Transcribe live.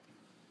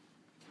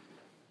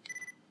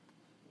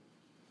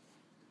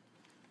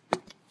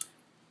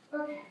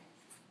Okay,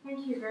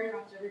 thank you very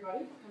much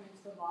everybody for coming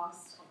to the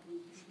last of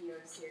the video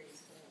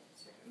series for the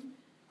term.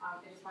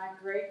 It is my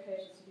great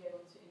pleasure to be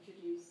able to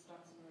introduce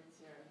Dr.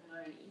 Maurizio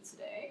Meloni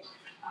today.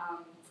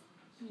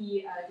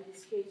 He did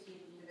his PhD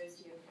at the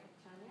University of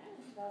Catania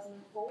in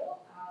 2004,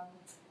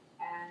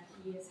 and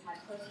he has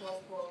had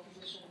postdoctoral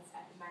positions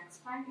at the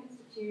Max Planck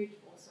Institute,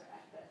 also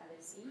at the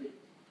LSE.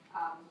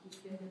 He's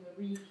been the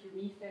Marie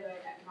Curie Fellow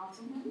at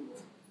Nottingham.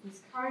 He's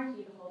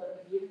currently the holder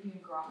of a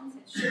European grant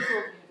at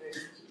Sheffield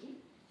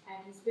University,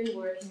 and he's been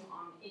working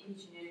on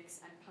epigenetics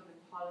and public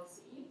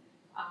policy.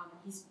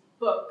 His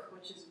book,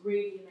 which is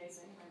really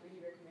amazing, I really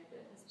recommend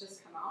it, has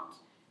just come out.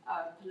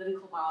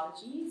 Political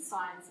Biology,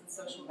 Science and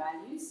Social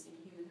Values in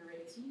Human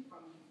Heredity,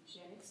 from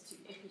Genetics to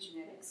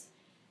Epigenetics.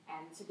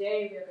 And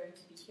today we are going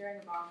to be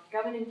hearing about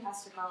governing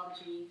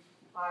pastobiology,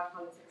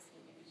 biopolitics,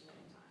 and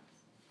epigenetic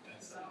times.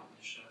 Thanks so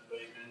much.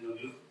 Very kind of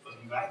you for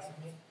inviting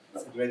me.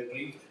 It's a great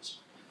privilege.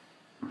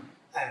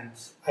 And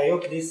I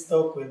hope this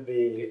talk will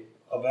be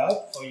of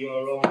help for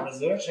your own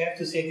research. I have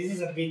to say this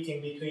is a bit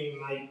in between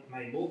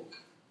my book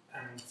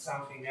and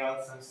something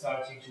else I'm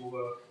starting to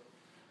work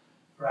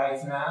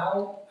right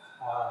now,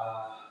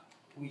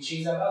 which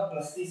is about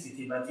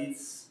plasticity, but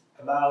it's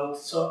about,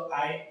 so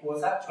I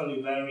was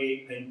actually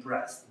very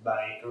impressed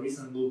by a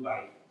recent book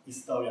by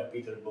historian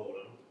Peter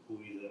Bolen, who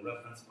is a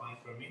reference point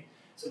for me.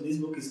 So this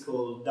book is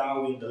called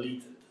Darwin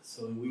Deleted,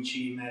 so in which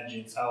he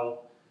imagines how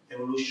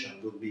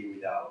evolution would be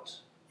without,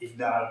 if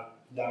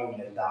Darwin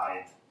had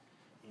died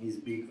in his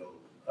beagle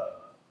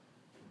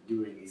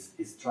during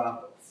his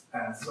travels.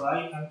 And so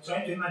I'm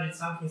trying to imagine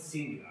something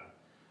similar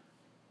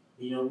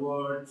in a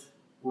world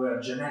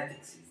where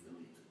genetics is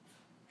deleted.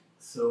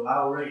 So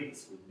our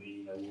race would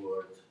be in a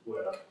world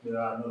where there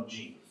are no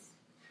genes.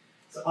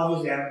 So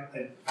obviously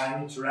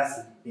I'm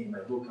interested in my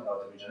book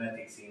about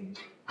epigenetics in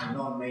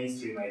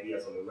non-mainstream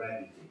ideas of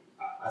heredity,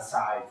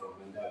 aside from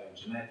Mendelian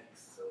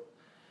genetics.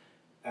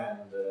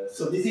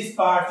 So this is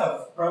part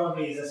of,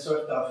 probably is a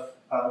sort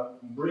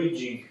of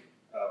bridging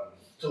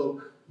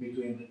talk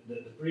between the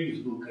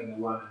previous book and the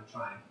one I'm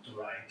trying to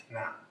write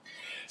now.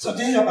 So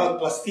this is about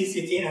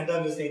plasticity, and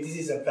obviously this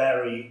is a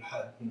very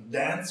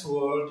dense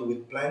word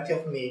with plenty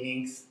of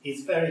meanings.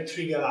 It's very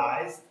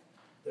trivialized.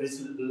 There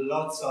is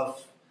lots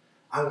of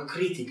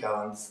uncritical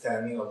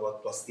understanding of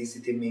what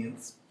plasticity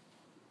means.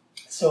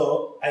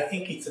 So I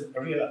think it's a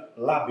real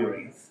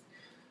labyrinth,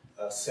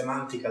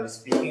 semantically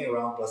speaking,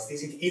 around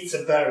plasticity. It's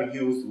a very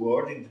used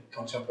word in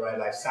contemporary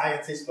life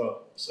sciences,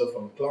 so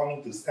from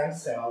cloning to stem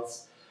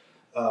cells,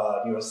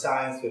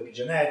 neuroscience to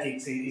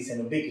epigenetics. It's an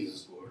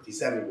ubiquitous word. It's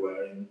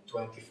everywhere in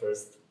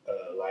 21st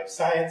life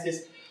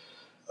sciences.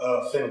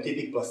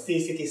 Phenotypic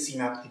plasticity,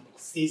 synaptic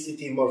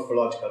plasticity,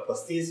 morphological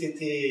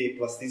plasticity,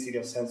 plasticity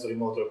of sensory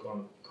motor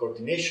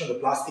coordination, the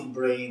plastic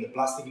brain, the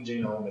plastic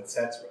genome,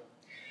 etc.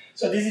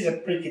 So this is a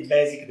pretty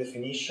basic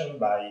definition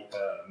by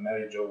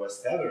Mary Jo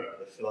Westeverer,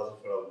 the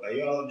philosopher of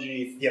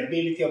biology. It's the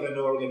ability of an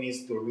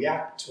organism to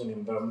react to an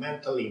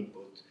environmental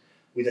input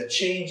with a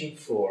change in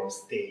form,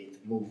 state,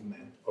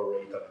 movement, or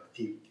rate of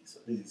activity. So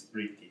this is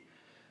pretty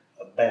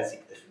a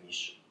basic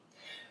definition.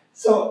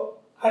 So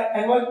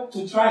I want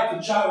to try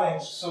to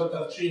challenge sort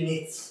of three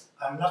myths.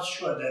 I'm not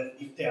sure that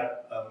if they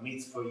are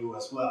myths for you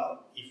as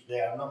well. If they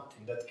are not,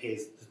 in that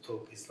case, the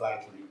talk is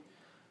slightly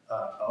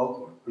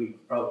awkward,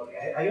 probably.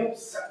 I hope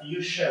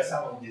you share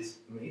some of these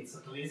myths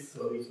at least,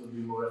 so it will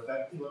be more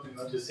effective what we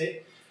want to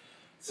say.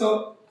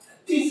 So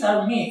these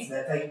are myths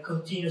that I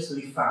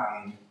continuously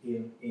find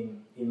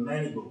in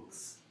many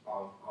books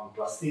on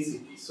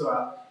plasticity.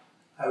 So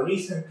I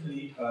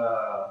recently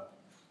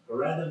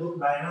read a book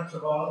by an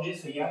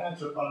anthropologist, a young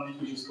anthropologist,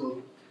 which is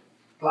called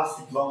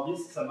Plastic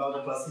Bodies. It's about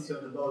the plasticity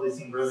of the bodies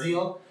in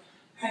Brazil.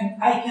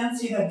 And I can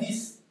see that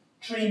these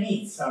three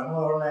myths are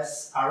more or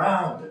less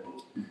around the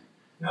book,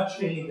 not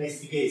really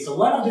investigated. So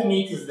one of the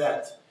myths is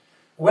that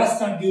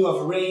Western view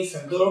of race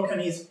and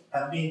organism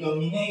have been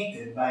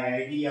dominated by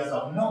ideas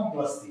of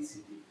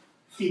non-plasticity,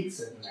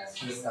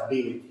 fixedness, and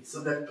stability.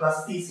 So that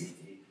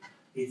plasticity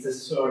is a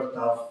sort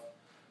of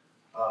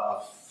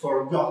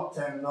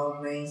forgotten,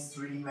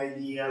 non-mainstream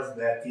ideas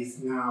that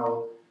is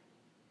now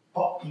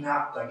popping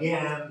up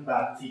again,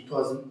 but it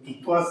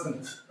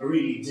wasn't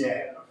really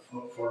there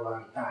for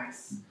long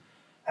times.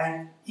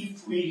 And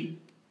if we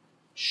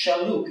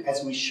shall look,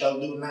 as we shall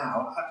do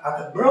now,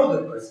 at a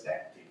broader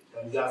perspective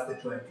than just the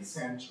 20th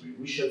century,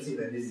 we shall see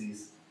that this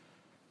is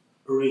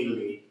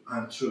really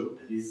untrue.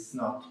 That this is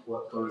not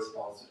what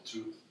corresponds to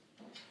truth.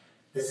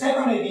 The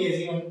second idea is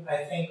even,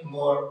 I think,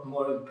 more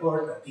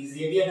important, is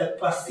the idea that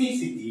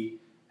plasticity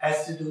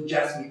has to do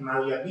just with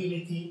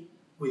malleability,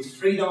 with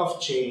freedom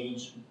of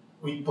change,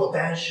 with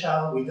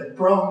potential, with a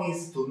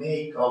promise to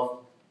make of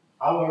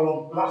our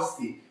own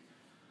plastic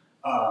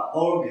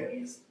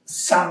organism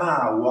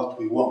somehow what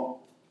we want.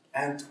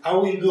 And I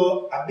will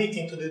go a bit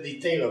into the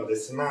detail of the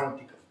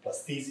semantic of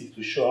plasticity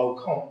to show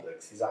how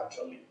complex is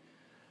actually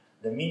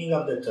the meaning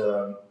of the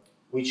term,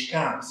 which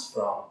comes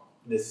from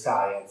the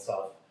science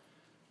of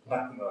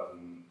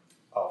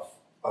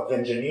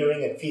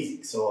engineering and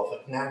physics, so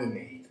of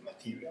inanimate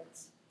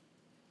materials.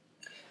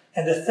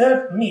 And the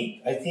third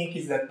myth, I think,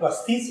 is that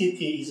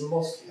plasticity is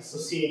mostly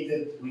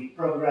associated with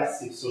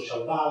progressive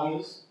social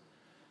values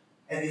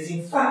and is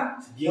in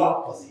fact the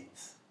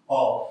opposite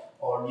of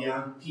or the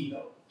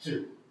antidote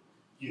to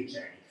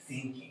eugenic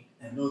thinking.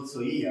 And also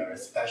here,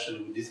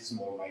 especially this is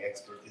more my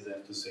expertise, I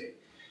have to say,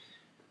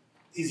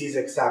 this is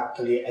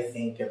exactly, I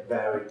think, a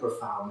very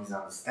profound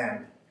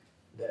misunderstanding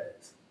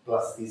that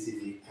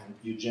plasticity and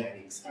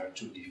eugenics are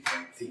two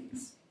different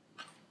things.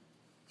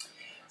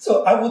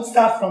 So I would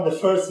start from the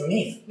first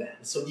myth then.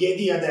 So the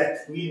idea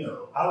that,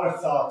 our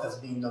thought has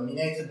been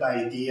dominated by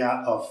the idea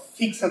of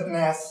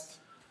fixedness,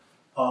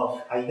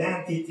 of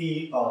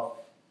identity, of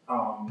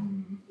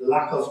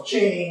lack of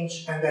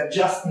change, and that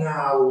just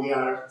now we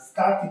are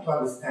starting to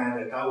understand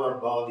that our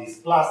body is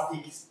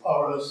plastic, is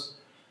porous,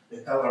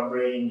 that our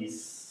brain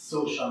is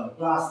social and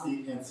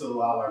plastic, and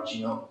so our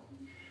genome.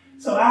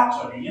 So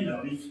actually,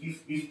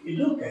 if we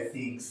look at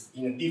things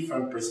in a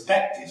different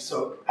perspective,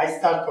 so I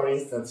start, for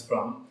instance,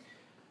 from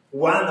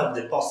one of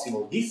the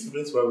possible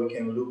disciplines where we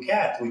can look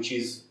at, which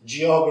is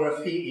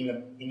geography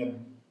in a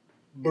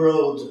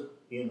broad,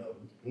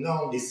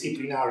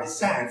 non-disciplinary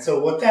sense. So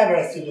whatever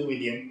has to do with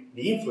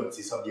the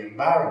influences of the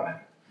environment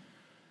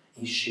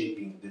in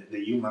shaping the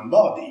human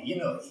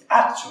body,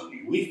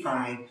 actually we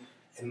find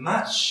a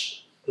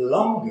much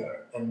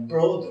longer and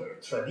broader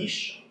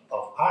tradition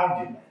of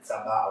arguments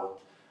about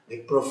the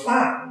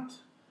profound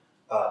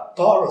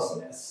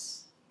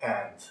porousness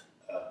and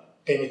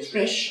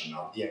penetration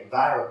of the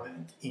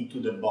environment into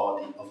the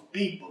body of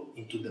people,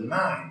 into the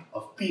mind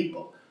of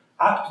people,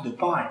 up to the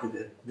point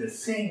that the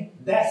same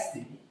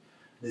destiny,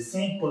 the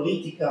same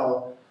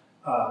political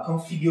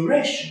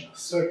configuration of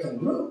certain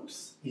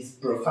groups is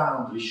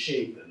profoundly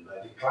shaped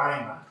by the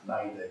climate,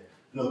 by the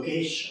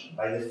location,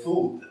 by the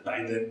food,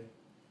 by the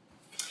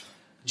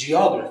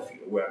geography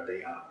where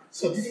they are.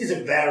 So this is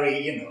a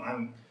very,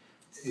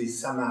 this is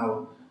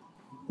somehow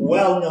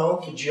well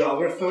known to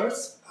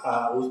geographers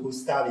who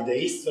study the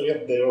history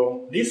of their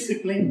own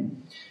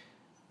discipline,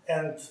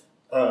 and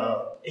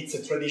it's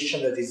a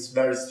tradition that is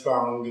very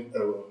strong,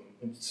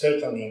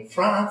 certainly in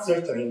France,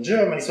 certainly in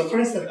Germany. So, for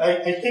instance,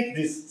 I take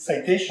this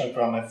citation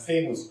from a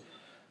famous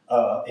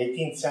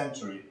 18th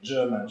century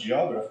German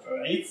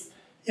geographer.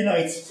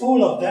 It's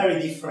full of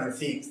very different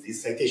things,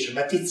 this citation,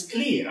 but it's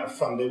clear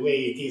from the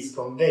way it is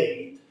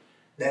conveyed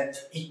that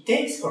it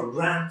takes for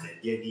granted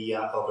the idea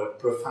of a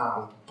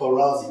profound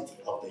porosity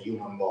of the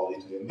human body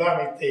to the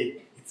environment.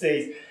 It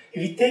says,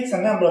 if it takes a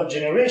number of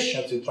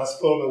generations to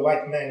transform a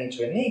white man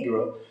into a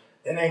Negro,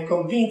 then I'm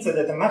convinced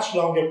that a much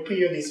longer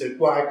period is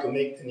required to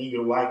make the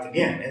Negro white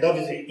again. And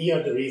obviously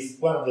here there is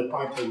one of the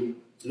points that we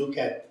look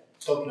at,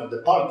 talking of the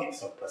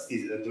politics of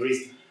plasticity, that there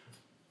is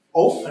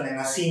often an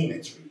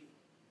asymmetry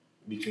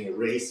between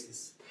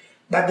races.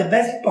 But the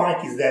basic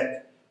point is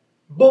that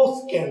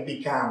both can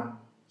become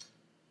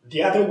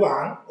the other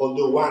one,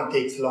 although one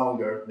takes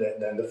longer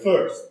than the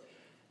first.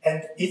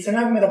 And it's an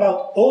argument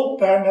about all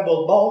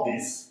permeable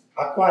bodies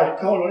acquire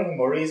coloring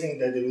more easily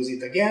than they lose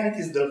it again. It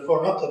is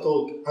therefore not at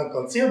all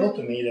inconceivable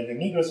to me that the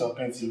Negroes of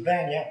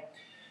Pennsylvania,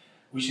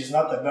 which is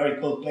not a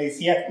very cold place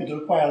yet, would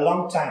require a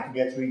long time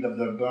to get rid of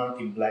their burnt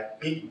in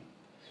black pigment.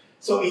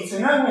 So it's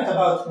an argument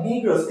about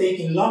Negroes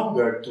taking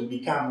longer to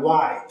become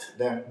white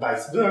than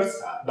vice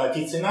versa, but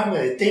it's an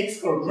argument that takes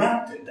for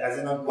granted as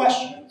an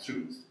unquestioned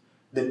truth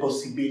the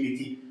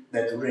possibility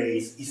that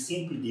race is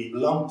simply the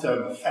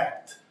long-term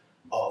effect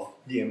of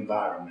the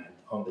environment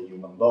on the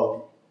human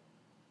body.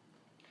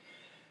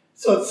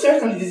 So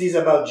certainly this is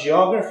about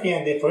geography,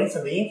 and for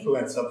instance the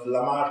influence of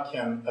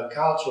Lamarckian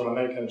cultural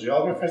American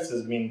geographers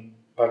has been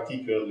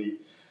particularly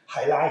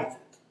highlighted.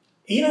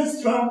 Even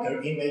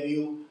stronger, in my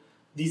view,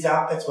 this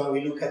happens when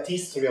we look at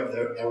history of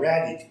the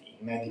heredity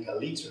in medical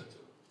literature.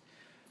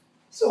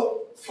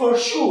 So for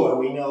sure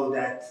we know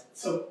that,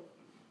 so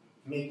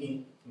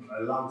making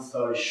a long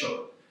story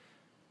short,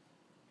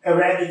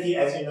 heredity,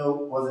 as you know,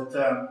 was a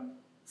term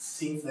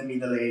since the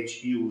Middle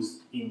Age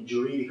used in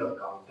juridical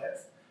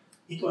context.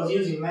 It was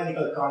used in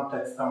medical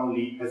context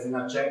only as an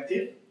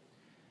adjective,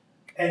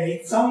 and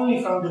it's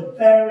only from the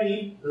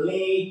very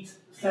late,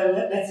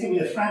 let's say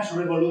with the French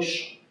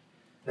Revolution,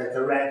 that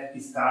heredity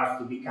starts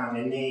to become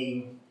a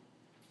name,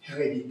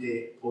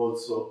 heredité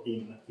also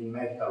in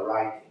medical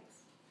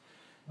writings.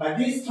 But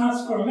this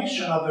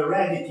transformation of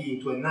heredity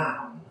into a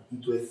noun,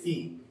 into a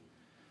thing,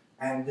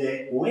 and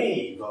the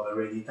wave of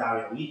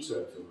hereditary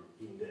literature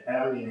in the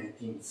early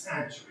 19th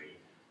century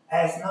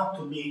has not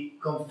to be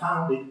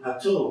confounded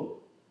at all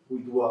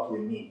with what we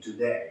mean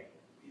today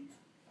with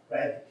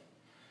heredity.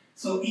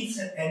 So it's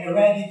an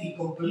heredity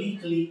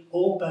completely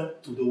open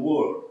to the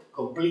world,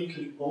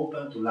 completely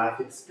open to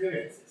life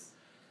experiences,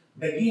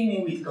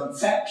 beginning with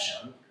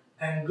conception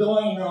and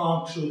going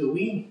on through the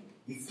weaning.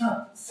 It's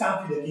not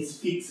something that is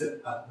fixed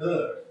at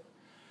birth.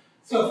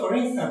 So, for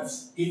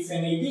instance, it's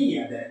an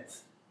idea that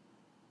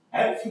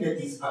everything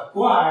that is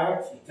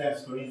acquired, in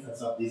terms, for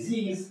instance, of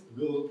disease,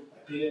 good,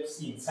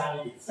 epilepsy,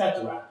 insanity,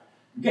 etc.,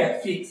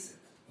 get fixed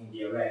in the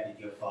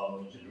heredity of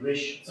following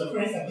generations. So, for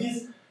instance,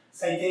 this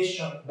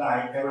citation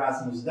by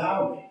Erasmus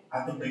Darwin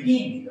at the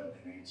beginning of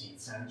the 19th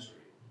century.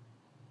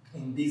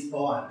 In this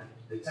poem,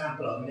 The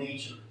Temple of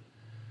Nature,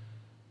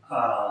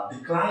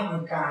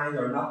 declining kind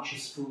or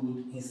noxious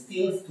food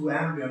instills to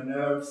embryo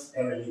nerves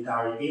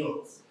hereditary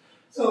ills.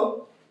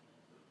 So,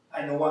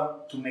 I don't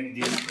want to make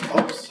this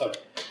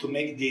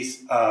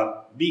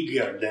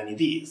bigger than it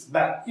is,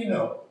 but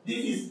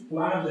this is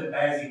one of the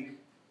basic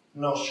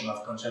notions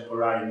of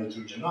contemporary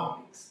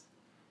nutrigenomics,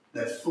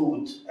 that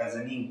food has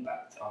an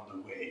impact on the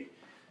way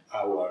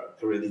our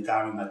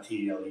hereditary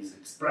material is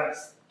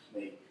expressed.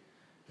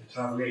 To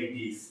translate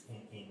this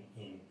in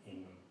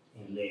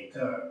lay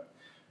terms.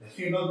 The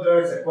female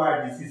birds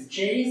acquire disease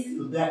chase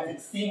till death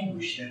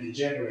extinguish the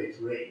degenerate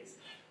race.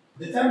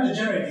 The term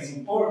degenerate is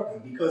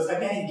important because,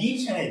 again, it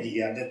gives you an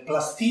idea that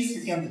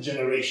plasticity and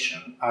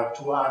degeneration are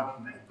two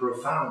arguments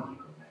profoundly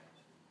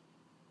connected.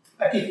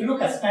 But if you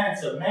look at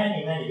Spencer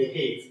many, many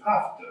decades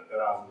after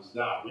Erasmus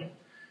Darwin,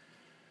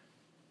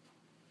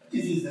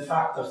 this is the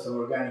factors of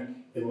organic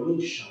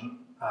evolution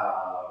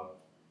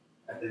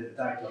at the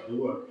title of the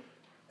work.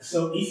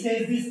 So he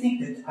says this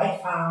thing that I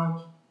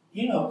found,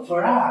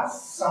 for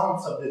us,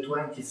 sons of the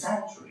 20th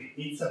century,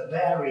 it's a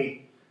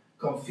very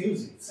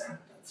confusing sentence.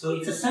 So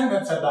it's a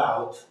sentence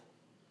about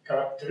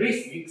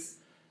characteristics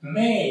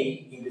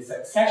may, in the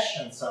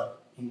successions of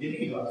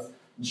individuals,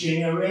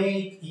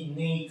 generate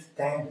innate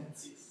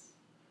tendencies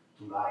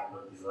to like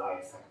or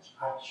dislike such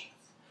actions.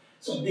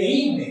 So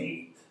the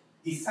innate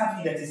is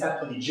something that is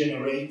actually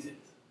generated.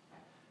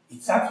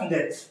 It's something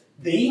that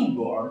the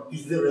inborn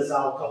is the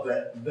result of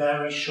a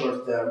very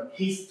short-term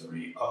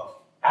history of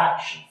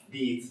actions,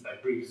 deeds by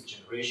previous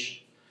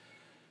generations.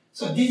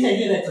 So this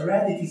idea that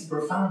heredity is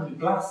profoundly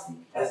plastic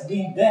has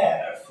been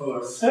there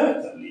for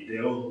certainly the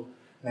whole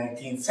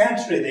 19th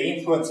century. The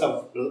influence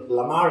of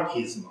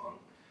Lamarckism on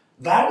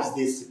various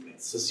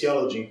disciplines,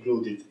 sociology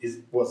included,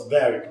 was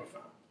very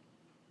profound.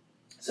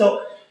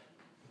 So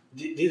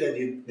this I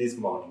did this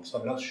morning, so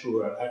I'm not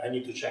sure, I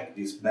need to check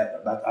this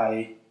better, but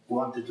I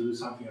wanted to do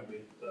something a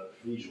bit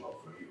visual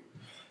for you.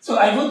 So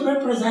I would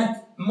represent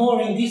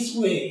more in this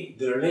way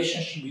the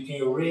relationship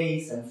between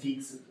race and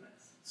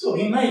fixedness. So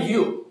in my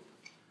view,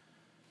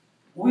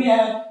 we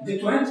have the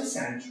 20th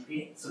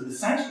century, so the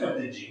century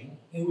of the gene,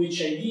 in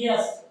which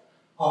ideas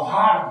of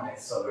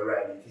hardness of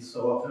heredity,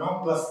 so of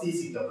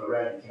non-plasticity of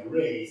heredity and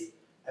race,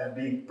 have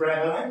been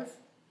prevalent,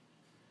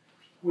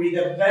 with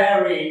a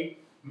very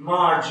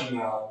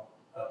marginal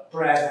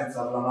presence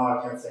of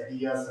Lamarck's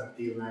ideas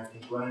until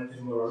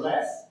 1920, more or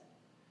less.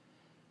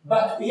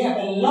 But we have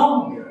a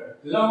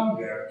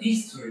longer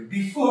history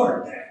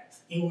before that,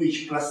 in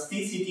which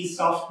plasticity,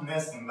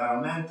 softness,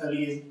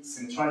 environmentalism,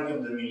 centrality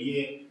of the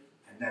milieu,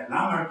 and then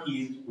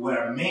Lamarckism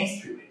were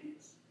mainstream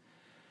ideas.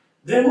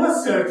 There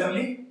was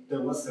certainly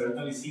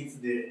since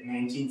the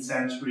 19th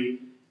century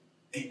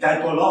a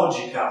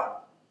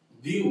typological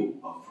view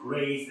of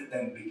race that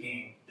then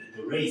became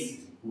the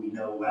racism we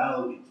know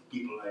well with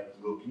people like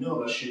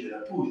Gobineau, Vacher de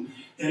la Pouge.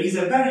 There is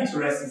a very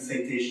interesting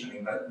citation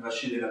in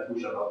Vacher de la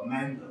Pouge about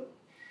Mendel.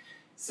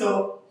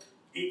 So,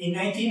 in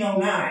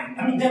 1909,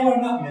 I mean, they were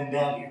not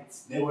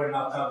Mendelians. They were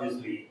not,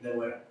 obviously, they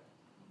were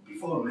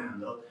before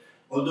Mendel,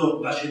 although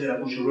Vacher de la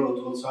Pouge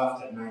wrote also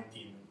after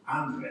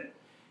 1900.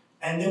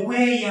 And the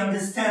way he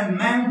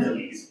understands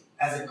Mendelism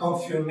as a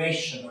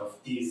confirmation of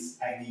these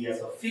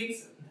ideas of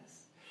fixedness.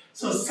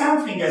 So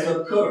something has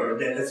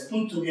occurred that has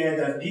put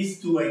together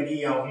these two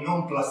ideas of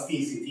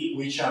non-plasticity,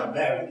 which are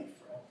very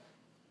different.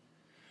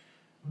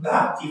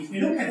 But if we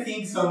look at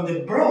things on the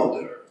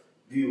broader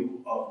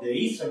view of the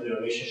history of the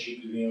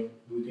relationship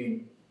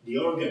between the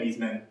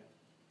organism and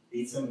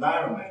its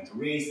environment,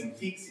 race and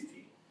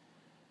fixity,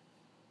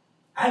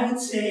 I would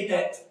say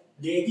that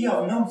the idea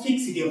of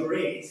non-fixity of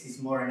race is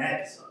more an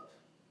episode,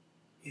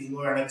 is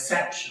more an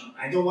exception.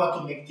 I don't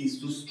want to make this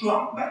too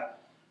strong, but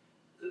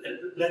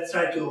let's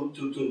try to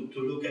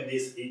look at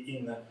this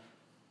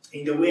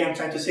in the way I'm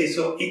trying to say.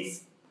 So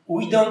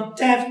we don't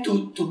have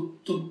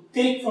to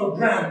take for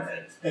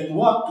granted that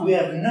what we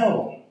have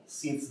known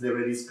since the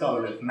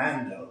rediscovery of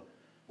Mendel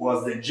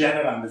was the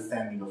general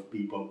understanding of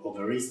people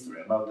over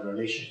history about the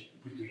relationship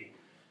between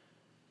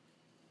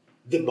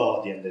the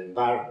body and the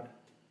environment.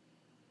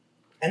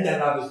 And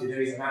then obviously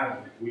there is an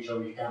argument, which I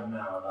will come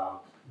now,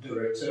 about the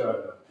return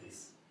of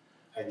these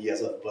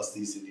ideas of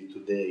plasticity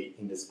today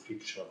in the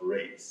description of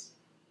race.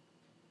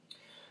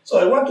 So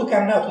I want to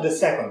come now to the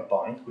second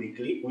point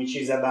quickly, which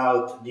is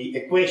about the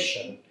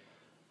equation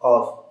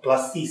of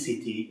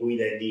plasticity with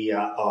the idea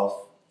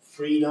of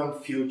freedom,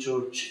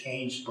 future,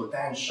 change,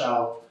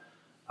 potential,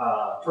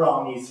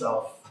 promise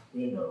of,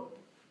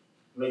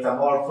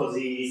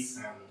 metamorphosis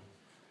and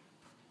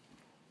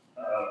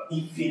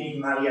infinite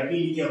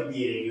malleability of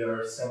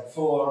behaviors and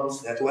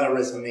forms that well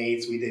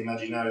resonates with the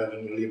imaginary of a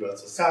neoliberal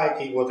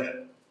society,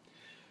 whatever.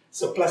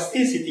 So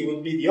plasticity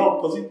would be the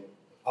opposite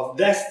of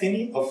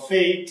destiny, of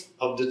fate,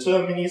 of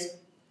determinism,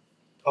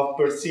 of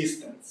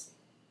persistence.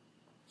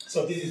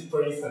 So this is,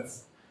 for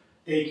instance,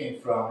 taken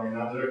from an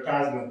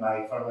advertisement by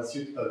a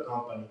pharmaceutical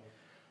company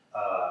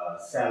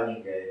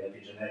selling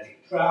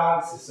epigenetic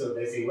drugs. So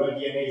they say, well,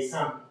 DNA is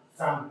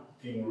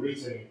something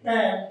written in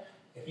pen,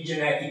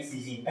 epigenetics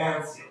is in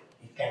pencil.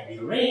 It can be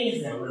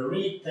erased and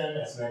rewritten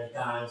as many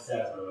times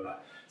as blah, blah, blah.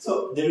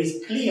 So there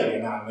is clearly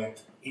an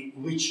argument in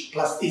which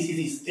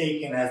plasticity is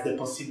taken as the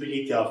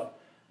possibility of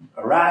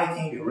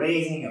writing,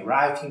 erasing, and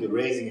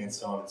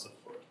so on and so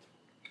forth.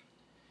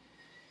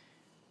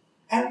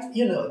 And,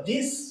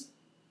 this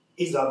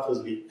is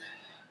obviously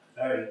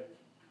very,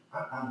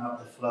 I'm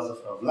not a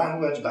philosopher of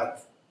language,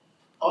 but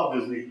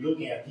obviously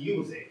looking at the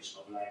usage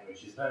of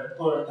language is very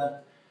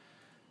important.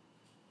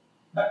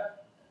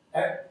 But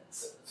a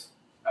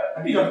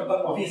bit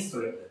of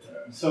history of the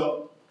term.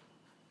 So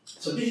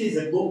this is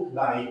a book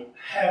by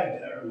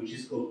Herder, which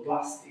is called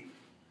Plastic.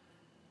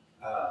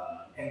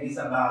 And it's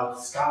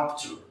about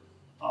sculpture,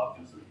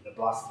 obviously, the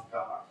plastic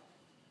art.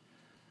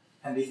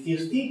 And if you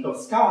think of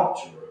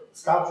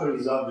sculpture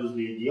is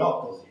obviously the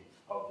opposite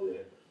of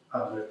the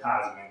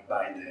advertisement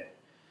by the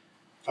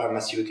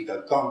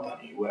pharmaceutical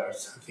company, where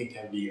something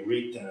can be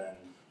written and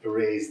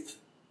erased,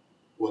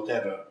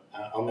 whatever,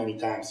 how many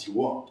times you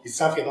want. It's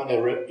something on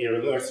an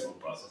irreversible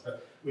process,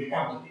 but we'll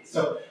come to this.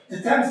 So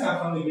the terms come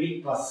from the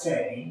Greek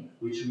plastein,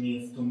 which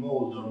means to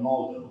mold or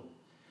model.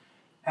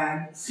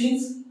 And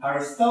since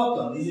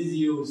Aristotle, this is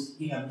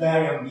used in a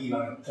very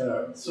ambivalent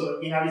term. So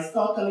in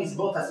Aristotle, it's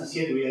both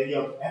associated with the idea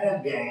of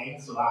energy gain,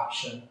 so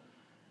action,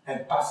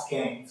 and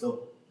paskein,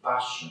 so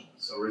passion,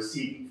 so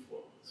receiving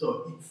form.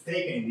 So it's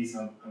taken in this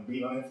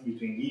ambivalence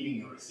between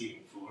giving and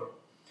receiving form.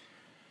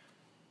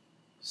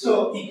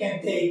 So it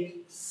can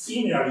take,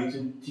 similarly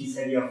to this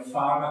idea of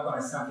pharmacon,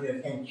 as something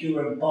that can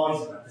cure and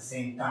poison at the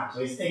same time.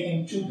 So it's taken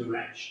in two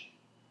directions.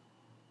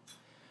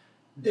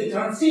 The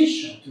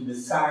transition to the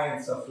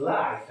science of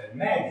life and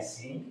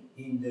medicine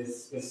in the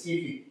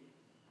specific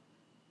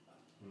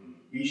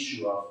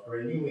issue of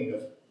renewing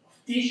of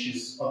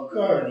tissues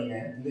occurred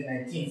in the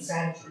 19th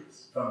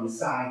centuries from the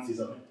sciences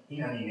of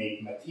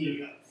inanimate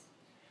materials.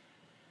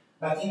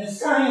 But in the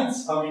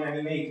science of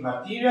inanimate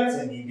materials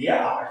and in the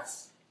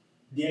arts,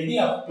 the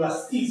idea of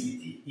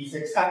plasticity is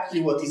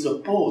exactly what is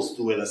opposed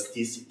to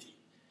elasticity.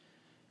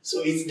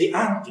 So it's the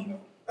antonym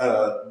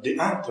of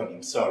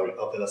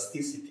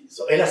elasticity.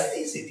 So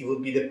elasticity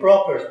would be the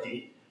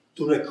property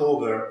to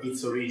recover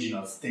its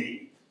original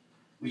state,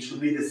 which would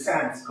be the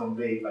sense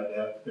conveyed by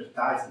the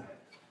advertisement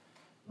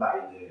by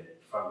the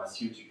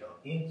pharmaceutical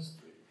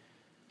industry.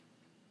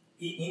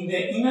 In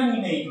the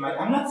inanimate,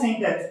 I'm not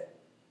saying that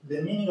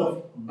the meaning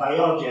of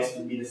biology has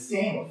to be the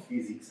same of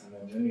physics and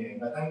engineering,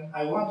 but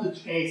I want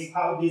to trace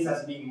how this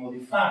has been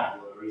modified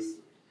over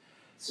history.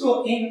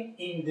 So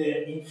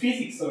in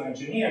physics or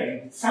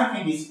engineering,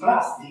 something is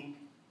plastic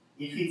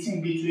if it's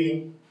in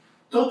between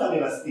total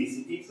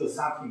elasticity, so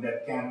something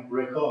that can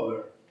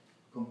recover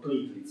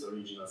completely its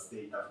original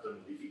state after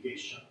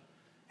modification,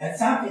 and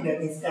something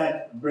that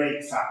instead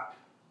breaks up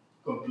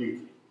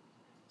completely.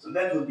 So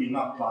that would be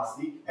not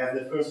plastic, as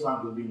the first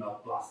one would be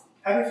not plastic.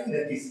 Everything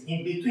that is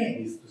in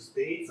between these two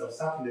states, of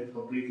something that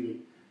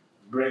completely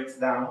breaks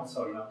down, and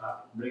something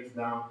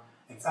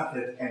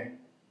that can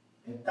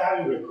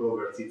entirely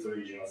recovers its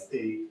original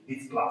state,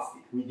 it's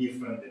plastic with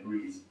different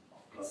degrees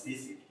of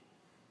plasticity.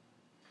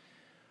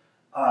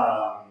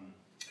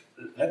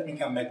 Let me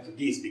come back to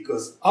this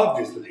because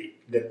obviously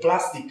the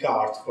plastic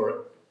art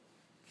for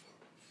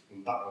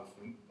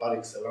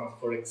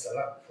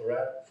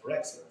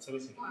excellence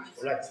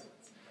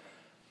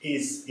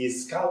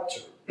is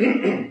sculpture,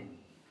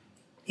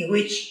 in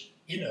which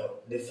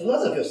the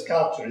philosophy of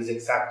sculpture is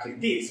exactly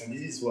this, and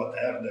this is what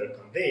Herder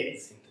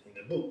conveys in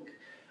the book.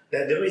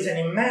 That there is an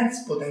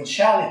immense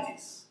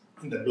potentialities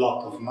in the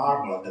block of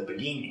marble at the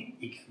beginning.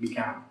 It can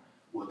become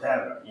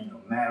whatever,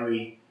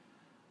 Mary,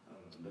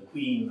 the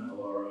Queen,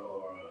 or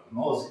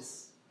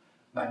Moses.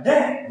 But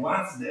then,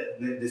 once the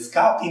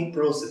sculpting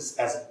process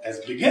has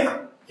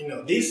begun,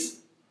 this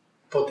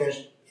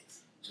potential...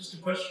 Just a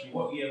question,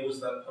 what year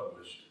was that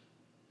published?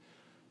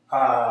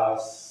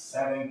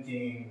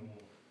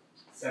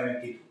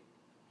 1772.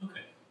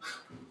 Okay.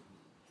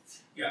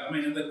 Yeah, I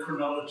mean, in the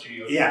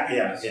chronology of yes,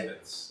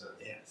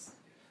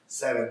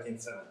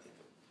 1772.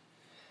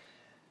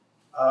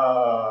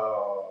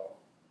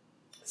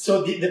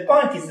 So the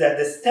point is that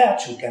the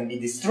statue can be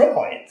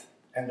destroyed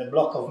and the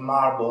block of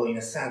marble, in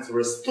a sense,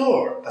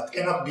 restored, but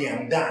cannot be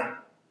undone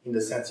in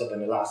the sense of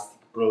an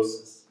elastic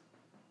process.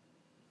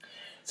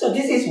 So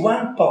this is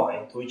one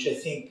point which I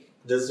think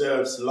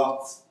deserves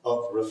lots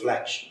of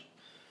reflection.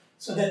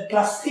 So that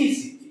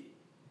plasticity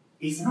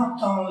is not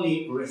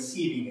only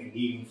receiving and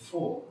giving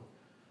form,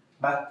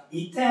 but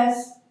it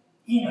has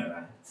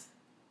inherent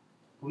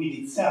with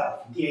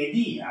itself the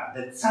idea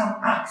that some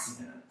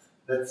accident,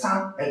 that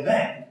some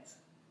event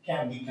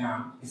can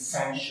become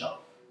essential,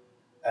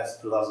 as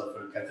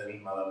philosopher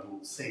Catherine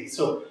Malabou says.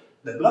 So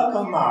the block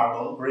of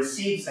marble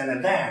receives an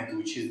event,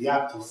 which is the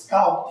act of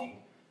sculpting,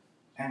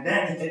 and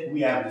then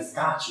we have the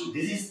statue.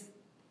 This is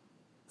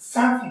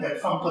something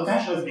that from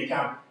potential has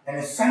become an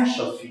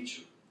essential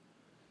feature,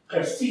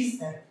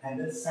 persistent and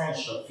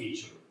essential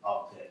feature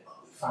of the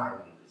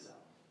final result.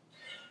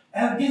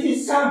 And this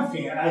is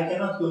something, I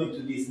cannot go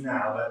into this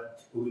now,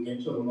 but we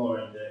can talk more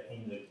in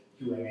the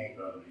Q&A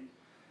probably.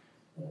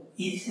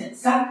 It's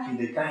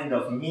exactly the kind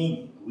of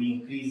meaning we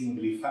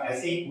increasingly find. I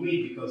say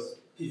we because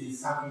this is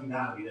something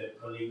done with a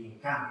colleague in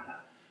Canada.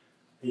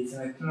 It's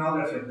an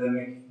ethnography of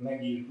the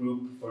McGill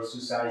Group for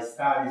Suicide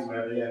Studies,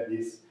 where they have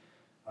this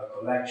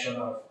collection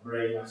of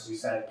brain of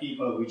suicide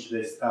people, which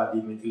they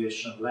study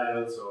methylation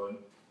levels or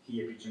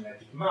key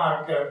epigenetic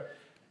marker.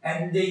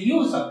 And the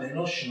use of the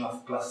notion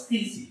of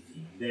plasticity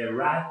in their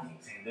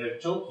writings and their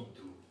talking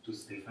to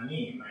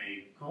Stephanie,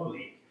 my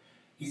colleague,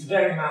 is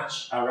very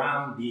much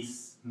around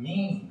this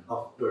meaning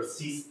of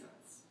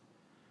persistence.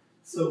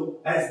 So,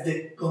 as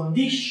the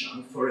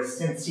condition for a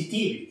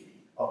sensitivity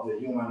of the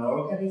human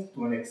organism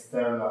to an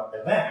external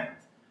event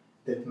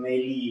that may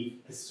leave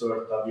a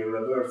sort of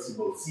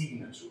irreversible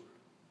signature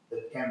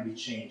that can be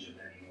changed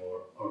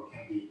anymore or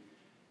can be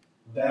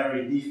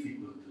very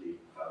difficult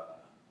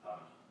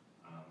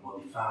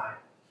modified.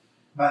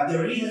 But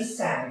there is a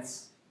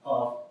sense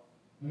of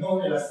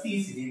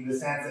non-elasticity in the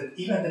sense that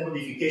even the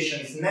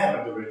modification is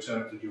never the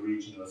return to the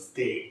original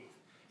state,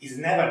 is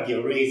never the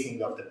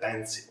erasing of the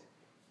pencil.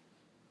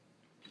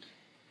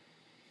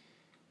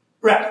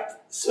 Right,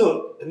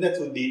 so and that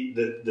would be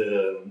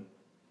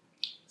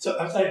so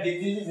I'm sorry,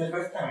 this is the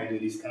first time I do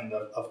this kind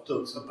of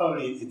talk, so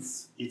probably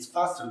it's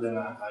faster than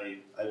I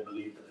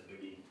believed at the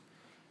beginning.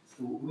 So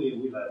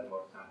we'll have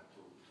more time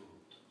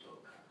to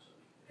talk,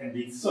 actually. And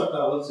it's sort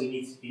of also in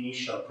its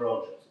initial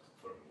project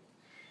for me.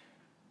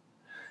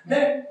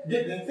 Then,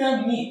 the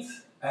third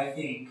myth, I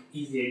think,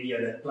 is the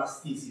idea that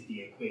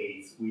plasticity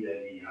equates with the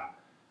idea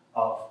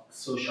of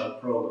social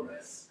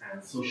progress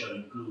and social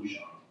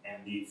inclusion,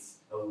 and it's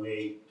a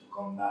way to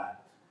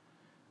combat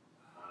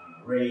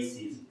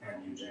racism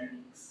and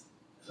eugenics.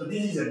 So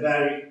this is a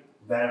very,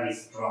 very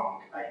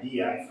strong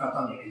idea. It's not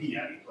only an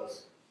idea, it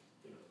was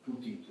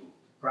put into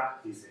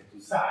practice and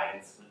to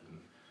science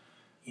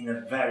in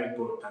a very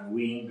important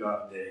wing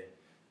of the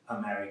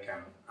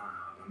American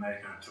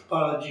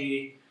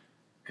anthropology.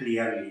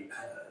 Clearly,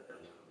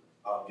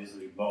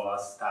 obviously,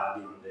 Boas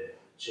study on the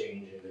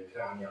change in the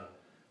cranial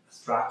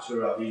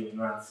structure of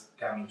immigrants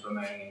coming to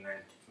America in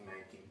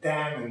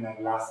 1910, and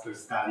then Lasker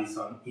studies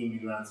on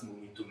immigrants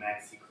moving to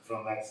Mexico,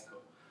 from Mexico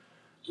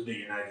to the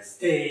United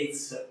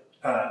States,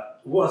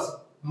 was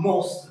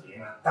mostly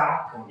an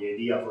attack on the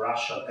idea of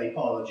racial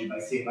typology by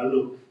saying, well,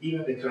 look,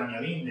 even the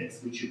cranial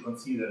index, which you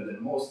consider the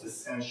most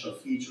essential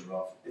feature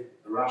of the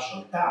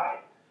racial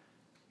type,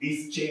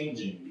 is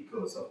changing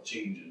because of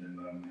changing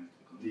environmental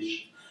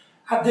conditions.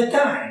 At the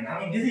time, I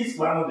mean, this is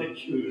one of the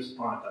curious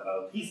points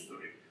about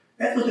history.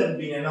 That would have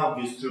been an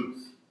obvious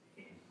truth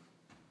in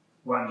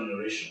one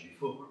generation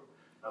before,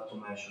 not to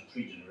mention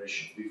 3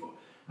 generations before.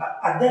 But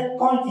at that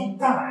point in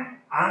time,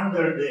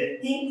 under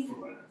the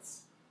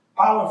influence,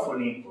 powerful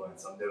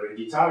influence of the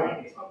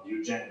hereditarianism of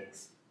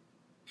eugenics,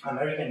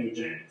 American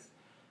eugenics,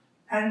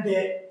 and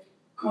the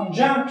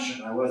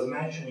conjunction I was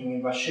mentioning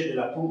in Vacher de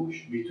la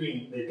Puche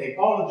between the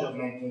typology of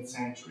 19th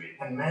century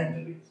and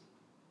Mendelism.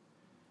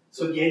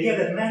 So the idea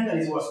that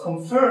Mendelism was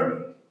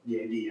confirming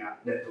the idea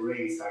that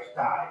race are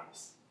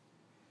types.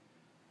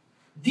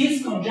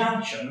 This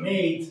conjunction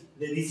made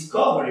the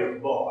discovery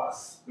of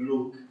Boas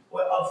look,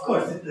 well, of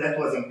course, that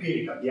was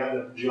empirical. The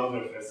other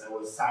geographers I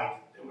was citing,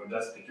 they were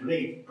just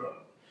speculating, probably.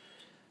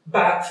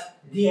 But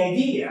the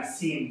idea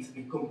seemed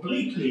to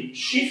completely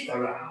shift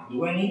around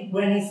when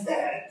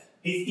instead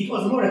it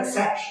was more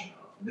exceptional,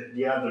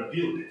 the other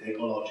view, the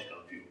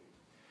typological view.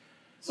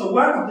 So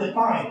one of the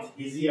points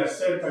is here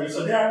certainly,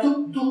 so there are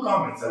two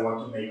comments I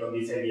want to make on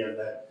this idea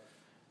that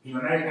in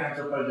American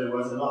anthropology there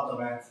was a lot of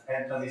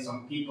emphasis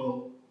on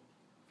people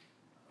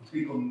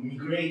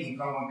migrating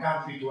from one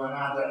country to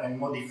another and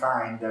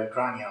modifying their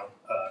cranial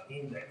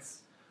index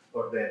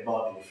or their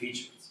bodily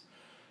features.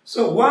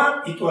 So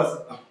one, it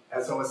was,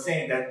 as I was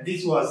saying, that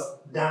this was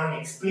done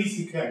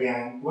explicitly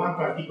again, one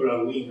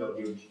particular wing of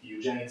the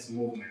eugenics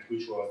movement,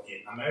 which was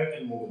the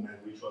American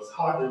movement, which was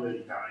hard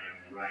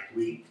hereditarian and right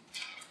wing.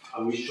 I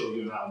will show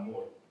you now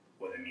more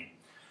what I mean.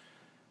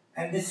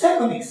 And the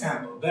second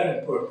example, very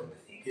important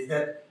I think, is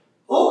that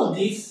all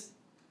these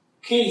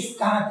case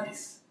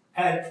studies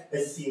had a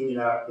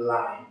similar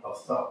line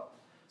of thought.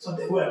 So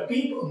there were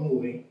people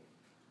moving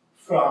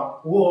from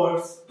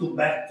wars to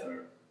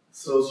better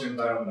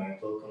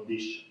socio-environmental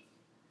conditions.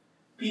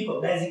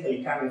 People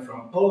basically coming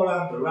from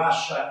Poland,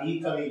 Russia,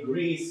 Italy,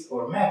 Greece,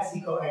 or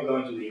Mexico and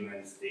going to the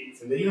United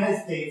States. And the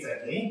United States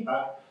had the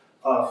impact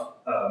of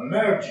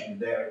merging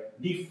their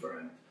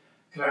different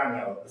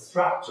cranial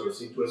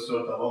structures into a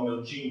sort of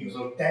homogeneous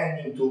or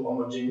tending to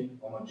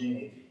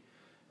homogeneity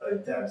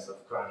in terms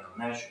of cranial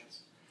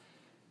measures.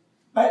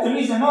 But there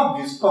is an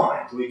obvious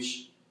point,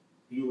 which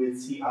you will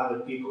see other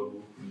people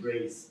who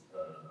raise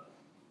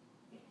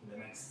in the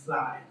next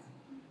slide.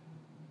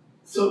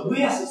 So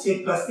we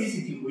associate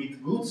plasticity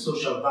with good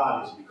social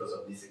values because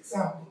of these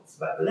examples.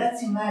 But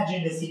let's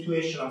imagine the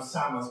situation of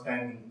someone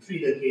spending 3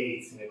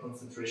 decades in a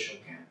concentration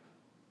camp.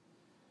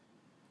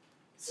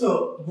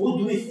 So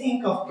would we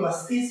think of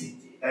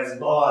plasticity, as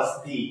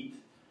Boas did,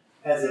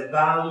 as a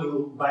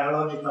value,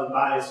 biological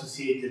value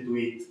associated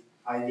with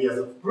ideas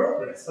of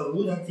progress, or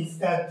wouldn't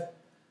instead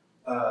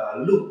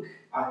look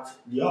at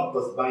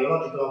the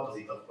biological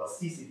opposite of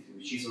plasticity,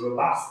 which is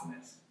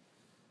robustness,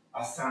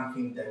 as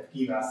something that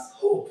gives us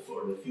hope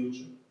for the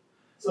future?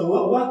 So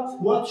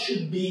what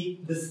should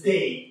be the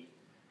state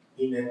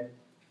in a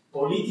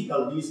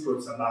political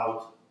discourse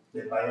about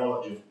the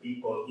biology of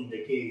people in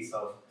the case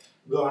of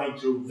going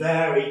through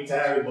very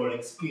terrible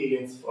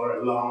experience for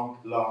a long,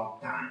 long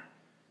time?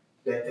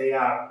 That they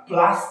are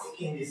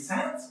plastic in this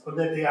sense, or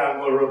that they are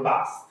more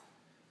robust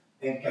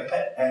and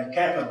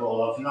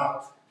capable of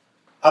not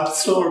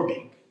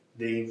absorbing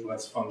the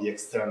influence from the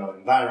external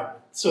environment?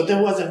 So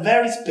there was a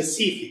very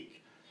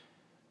specific,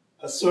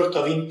 a sort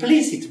of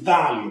implicit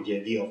value in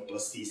the idea of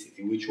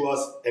plasticity, which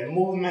was a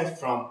movement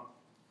from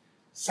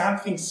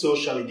something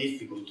socially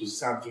difficult to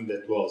something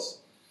that was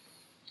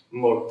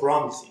more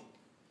promising.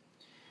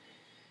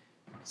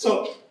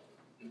 So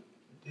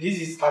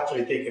this is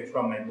actually taken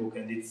from my book,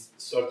 and it's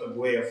sort of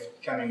way of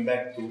coming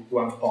back to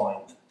one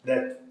point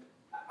that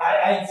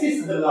I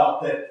insisted a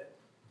lot that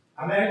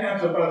American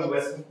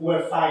anthropologists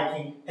were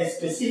fighting a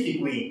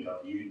specific wing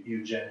of the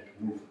eugenic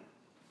movement,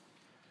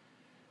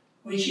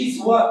 which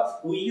is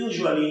what we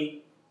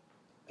usually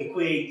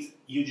equate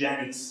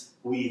eugenics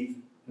with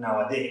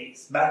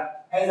nowadays.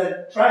 But as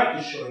I tried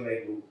to show in my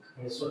book,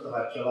 in a sort of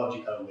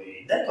archaeological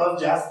way, that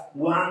was just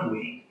one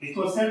wing. It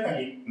was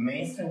certainly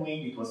mainstream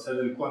wing, it was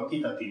certainly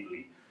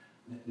quantitatively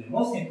the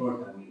most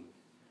important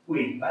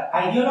wing, but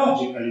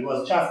ideologically it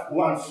was just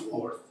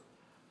 1/4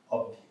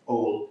 of the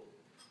whole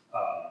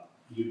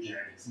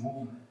eugenics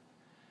movement.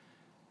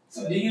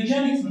 So the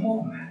eugenics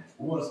movement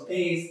was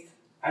based,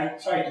 I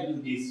tried to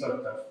do this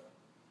sort of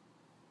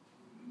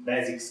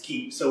basic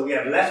scheme. So we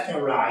have left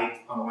and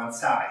right on one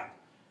side,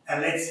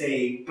 and let's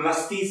say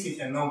plasticity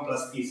and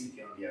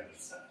non-plasticity on the other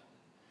side.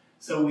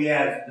 So we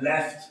have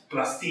left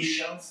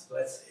plasticians,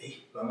 let's say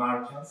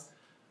Lamarckians,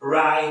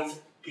 right-wing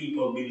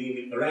people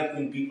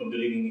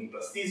believing in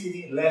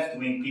plasticity,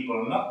 left-wing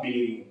people not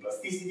believing in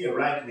plasticity,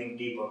 right-wing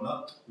people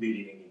not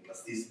believing in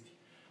plasticity.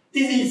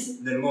 This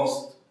is the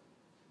most,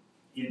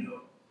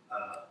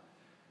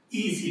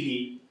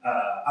 easily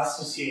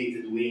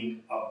associated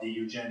wing of the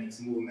eugenics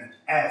movement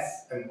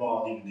as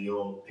embodying the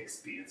whole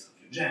experience of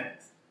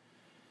eugenics.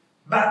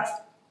 But,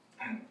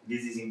 and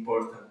this is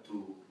important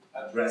to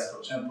address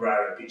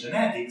contemporary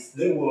epigenetics,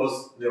 there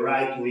was the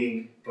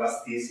right-wing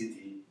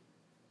plasticity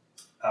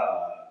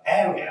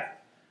area,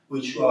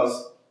 which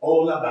was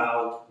all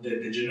about the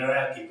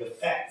degenerative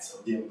effects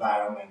of the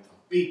environment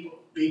of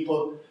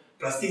people.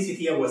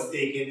 Plasticity was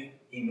taken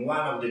in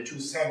one of the two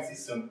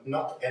senses, so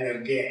not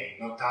energein,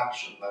 not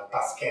action, but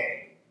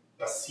paskein,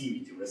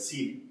 passivity,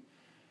 receiving.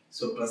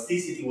 So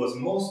plasticity was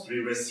mostly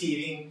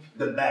receiving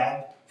the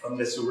bad from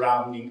the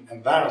surrounding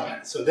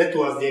environment. So that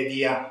was the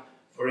idea,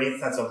 for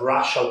instance, of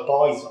racial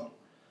poison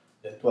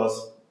that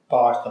was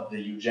part of the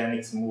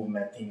eugenics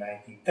movement in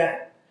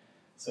 1910.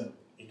 So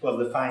it was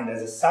defined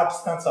as a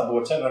substance of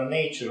whatever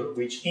nature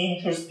which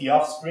injures the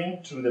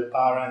offspring through the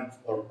parent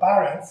or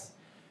parents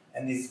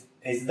and is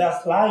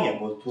thus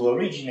liable to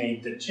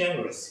originate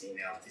degeneracy in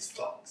healthy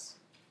stocks.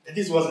 And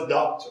this was a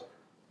doctor,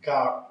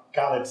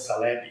 Caleb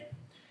Saleeby.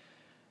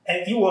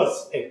 And he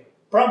was a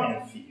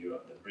prominent figure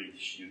of the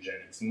British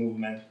eugenics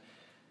movement.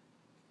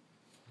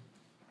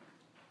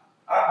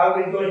 I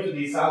will go into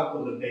this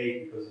alcohol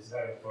debate because it's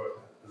very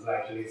important.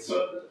 Exactly.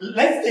 So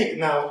let's take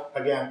now,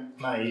 again,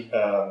 my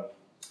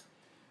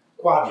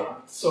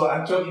quadrant. So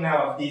I'm talking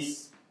now of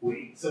this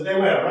wing. So they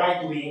were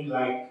right wing,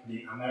 like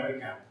the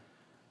American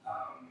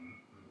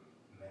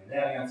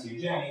Mendelians,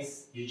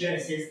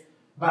 eugenicists,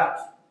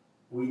 but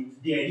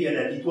with the idea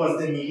that it was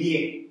the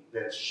milieu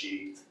that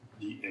shaped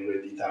the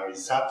hereditary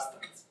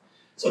substance.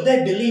 So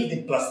they believed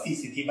in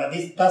plasticity, but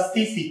this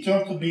plasticity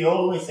turned to be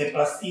always a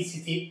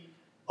plasticity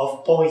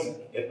of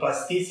poisoning, a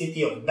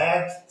plasticity of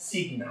bad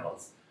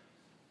signals,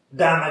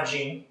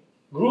 damaging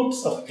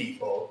groups of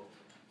people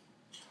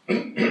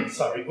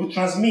who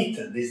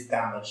transmitted this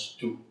damage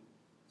to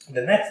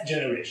the next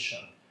generation,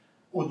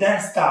 who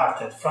then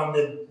started from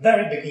the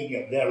very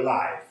beginning of their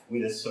life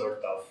with a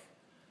sort of,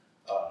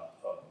 how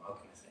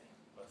can I say,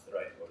 what's the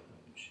right word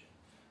in English?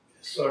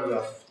 A sort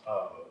of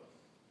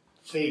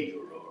failure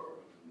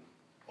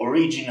or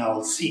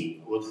original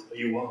sin, what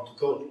you want to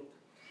call it.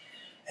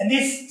 And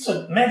this,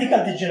 so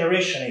medical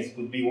degeneration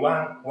would be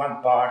one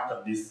part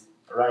of this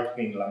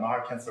right-wing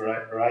Lamarckians,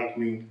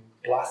 right-wing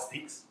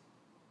plastics.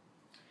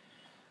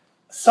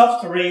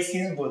 Soft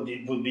racism would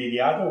be the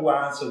other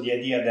one, so the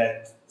idea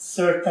that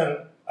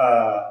certain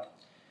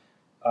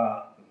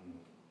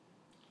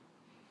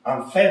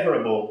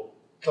unfavorable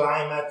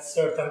climate,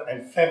 certain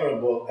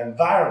unfavorable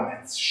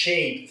environments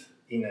shaped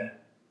in an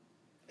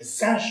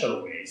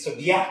essential way, so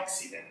the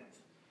accident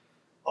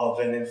of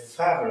an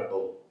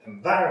unfavorable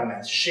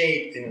environment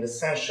shaped in an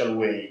essential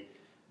way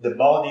the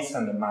bodies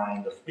and the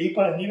mind of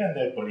people and even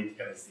their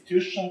political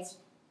institutions.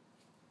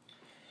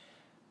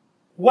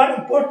 One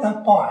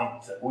important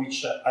point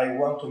which I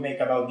want to make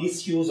about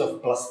this use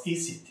of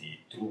plasticity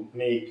to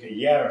make a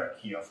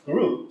hierarchy of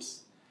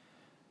groups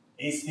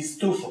is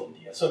twofold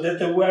here. So that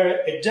there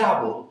were a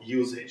double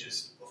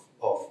usages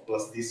of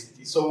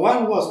plasticity. So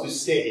one was to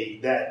say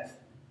that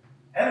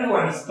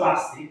everyone is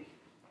plastic,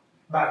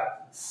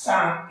 but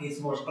some is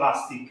more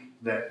plastic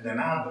than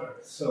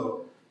others.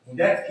 So in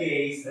that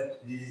case,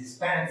 this is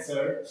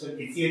Spencer, so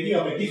it's the idea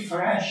of a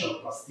differential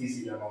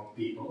plasticity among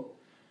people.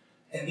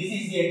 And this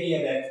is the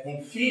idea that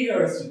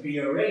inferior and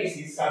superior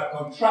races are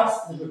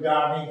contrasted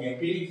regarding the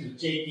ability to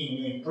take in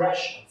new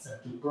impressions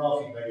and to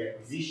profit by the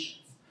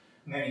acquisitions.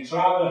 Many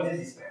travelers,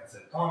 this is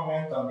Spencer,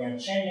 comment on the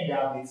unchanging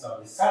habits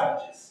of the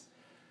savages.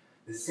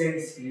 The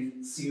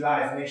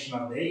semi-civilized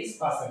nations of the East,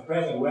 past and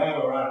present,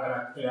 wherever are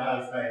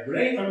characterized by a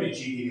greater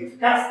rigidity of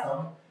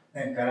custom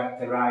than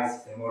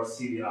characterize the more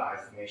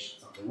civilized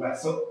nations of the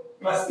West. So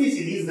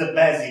plasticity is the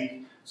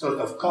basic sort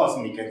of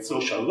cosmic and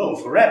social law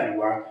for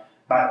everyone,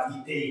 but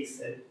it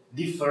takes a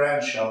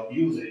differential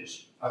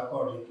usage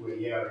according to a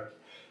hierarchy.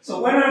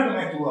 So one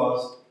argument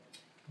was,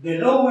 the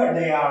lower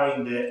they are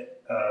in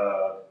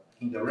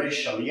the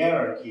racial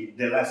hierarchy,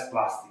 the less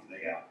plastic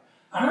they are.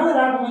 Another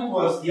argument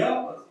was the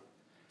opposite,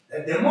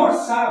 that the more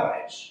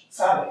savage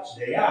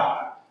they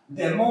are,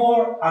 the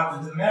more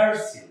at the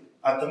mercy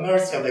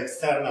of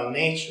external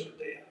nature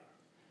they are.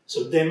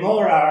 So the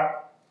more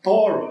are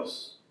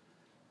porous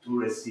to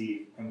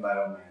receive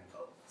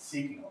environmental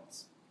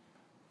signals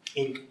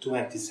in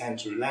 20th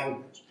century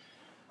language.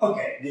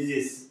 Okay, this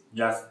is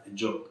just a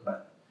joke,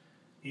 but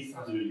it's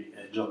not really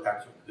a joke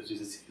actually, because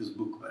it's a serious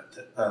book, but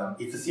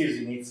it's a serious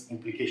in its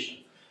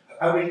implications.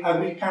 I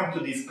will come to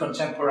these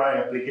contemporary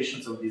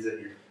applications of this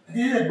idea.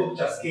 This is a book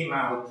just came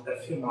out a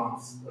few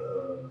months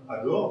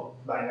ago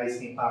by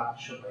Nicene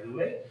Publisher, by the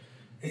way.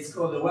 It's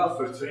called The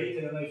Welfare Trait.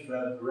 I don't know if you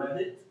have read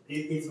it.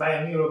 It's by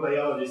a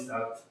neurobiologist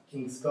at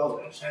King's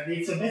College, and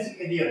it's a basic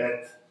idea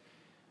that,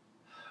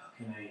 how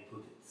can I put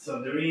it?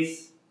 So there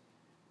is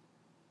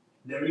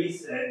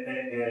a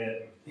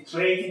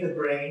trait in the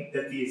brain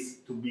that is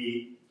to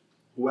be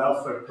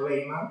welfare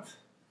claimant,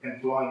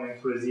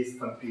 employment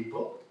resistant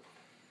people.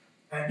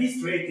 And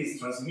this trait is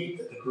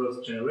transmitted across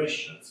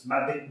generations.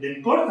 But the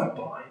important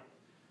point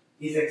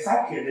is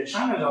exactly the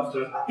channel of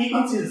he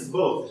considers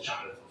both the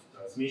channels of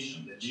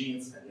transmission, the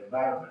genes and the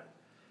environment.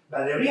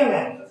 But the real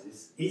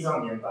emphasis is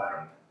on the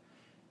environment.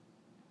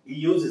 He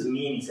uses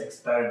Mini's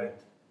experiment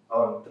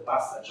on the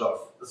passage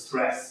of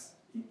stress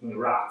in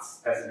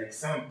rats as an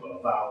example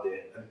of how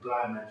the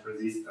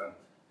employment-resistant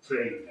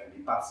trait can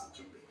be passed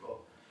through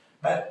people.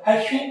 But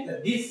I think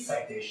that this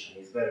citation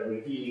is very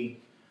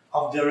revealing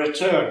of the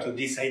return to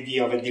this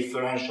idea of a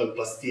differential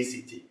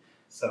plasticity,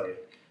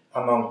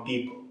 among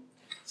people.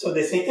 So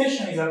the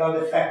citation is about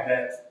the fact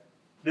that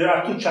there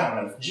are two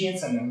channels,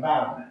 genes and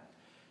environment.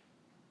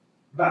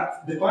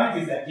 But the point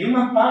is that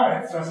human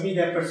parents transmit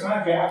their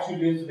personality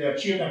attributes to their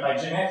children by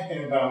genetic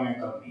and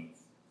environmental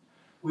means,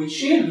 with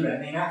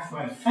children in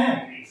affluent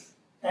families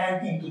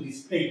tending to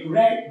display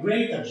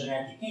greater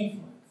genetic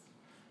influence,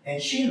 and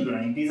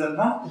children in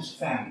disadvantaged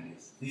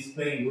families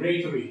displaying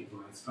greater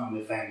influence from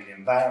the family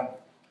environment,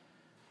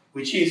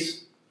 which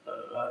is,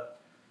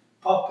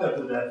 Popper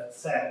would have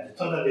said,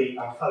 totally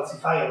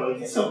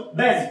unfalsifiable. So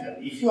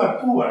basically, if you are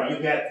poor, you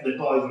get the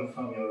poison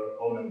from your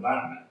own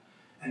environment.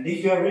 And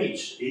if you are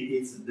rich,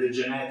 it's the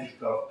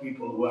genetic of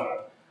people who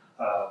are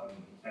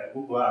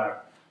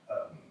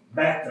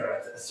better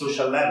at a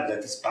social level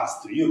that is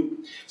passed to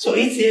you. So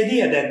it's the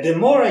idea that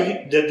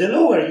the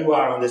lower you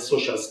are on the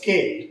social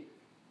scale,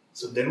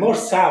 so the more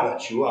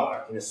savage you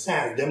are, in a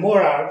sense, the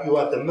more are you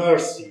at the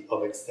mercy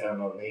of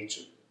external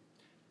nature.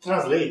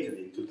 Translated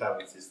in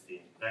 2016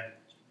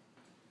 language.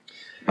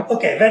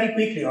 Okay, very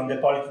quickly on the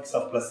politics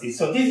of plasticity.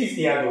 So this is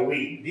the other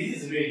wing.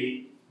 This is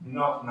really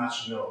not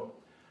much known.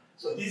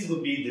 So this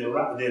would be the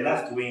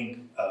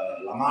left-wing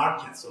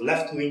Lamarckian, so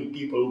left-wing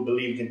people who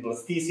believed in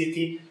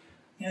plasticity.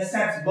 In a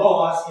sense,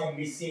 Boas can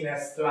be seen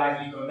as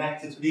slightly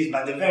connected to this,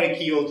 but the very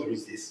key author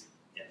is this.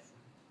 Yes.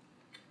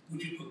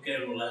 Would you put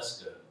Gabriel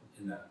Lasker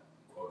in that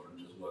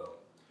quadrant as well?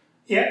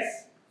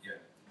 Yes. Yeah.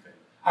 Okay.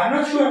 I'm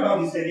not sure about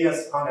these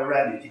ideas on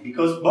heredity,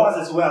 because Boas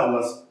as well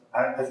was,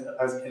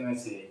 as can I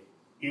say,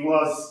 he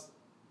was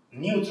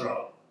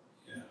neutral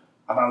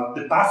about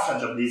the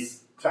passage of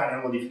this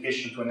final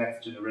modification to a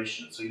next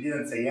generation. So he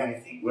didn't say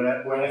anything,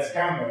 whereas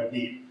Cameron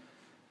did.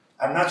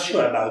 I'm not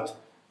sure about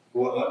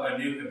what... Well, I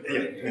knew him,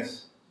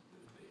 yes.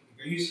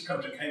 He used to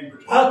come to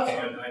Cambridge,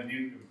 okay. So I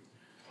knew him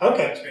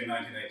okay. between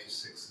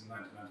 1986 and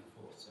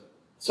 1994.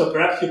 So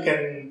perhaps you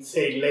can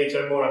say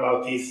later more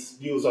about his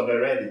views of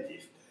heredity.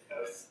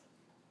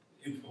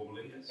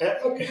 Informally,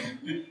 yes. Okay.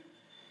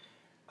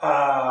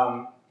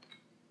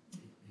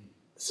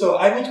 So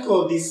I would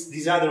call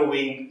this other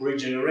wing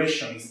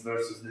regenerationists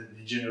versus the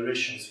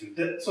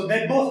degenerationists. So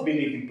they both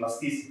believe in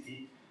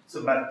plasticity,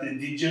 but the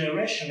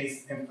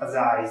degenerationists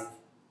emphasized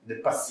the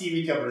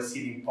passivity of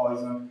receiving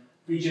poison.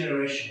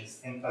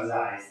 Regenerationists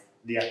emphasized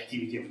the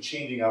activity of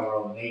changing our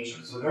own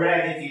nature. So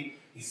heredity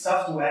is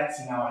soft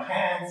wax in our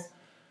hands.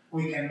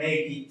 We can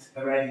make it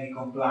heredity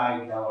comply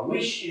with our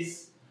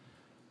wishes.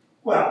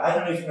 Well, I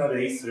don't know if you know the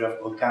history of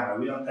Paul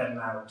Cameron. We don't have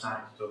now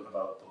time to talk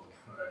about Paul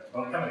Cameron.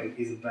 Paul Cameron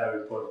is a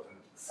very important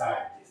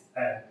scientist.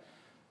 And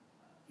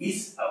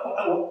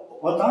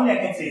what only I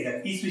can say is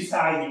that he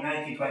suicided in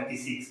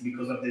 1926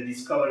 because of the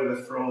discovery of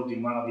a fraud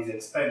in one of his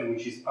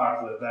experiments, which is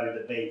part of a very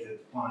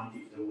debated point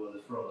if there was a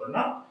fraud or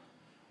not,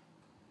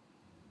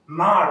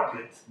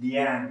 marked the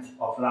end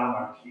of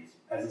Lamarckism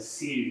as a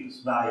serious,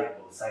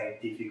 viable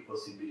scientific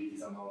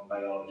possibilities among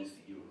biologists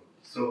in Europe.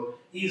 So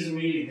he's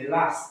really the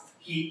last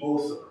key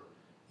author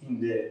in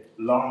the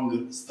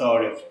long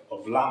story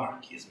of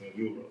Lamarckism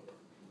in Europe.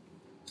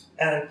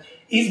 And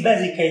his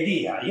basic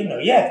idea,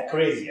 he had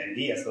crazy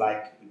ideas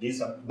like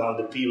this about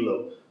the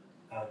pillow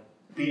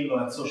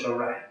and social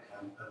rank,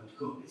 I would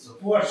call it. So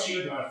poor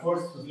children are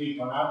forced to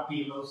sleep on hard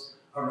pillows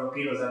or no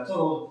pillows at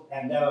all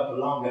and develop a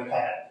longer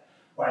head,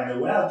 while the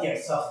wealthy have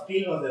soft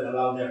pillows that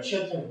allow their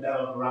children to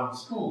develop round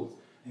skulls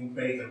and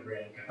greater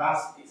brain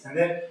capacities. And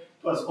then it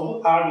was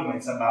all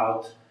arguments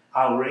about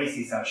how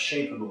races are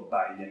shapeable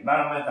by the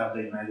environment, how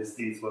the United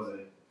States was a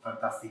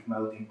fantastic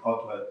melting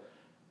pot where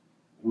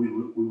we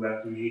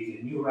were creating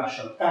a new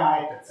racial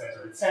type,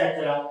 etc.,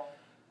 etc.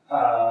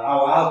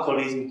 How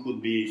alcoholism could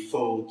be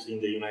fought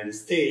in the United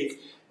States.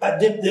 But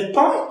the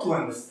point to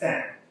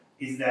understand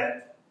is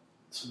that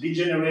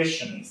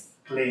degenerationists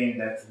claim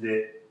that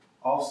the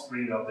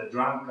offspring of the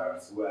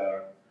drunkards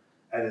were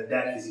at a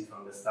deficit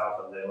from the start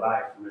of their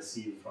life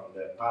received from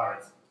their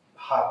parents'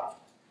 habit.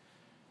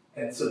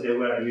 And so there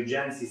were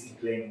eugenicists in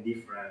claiming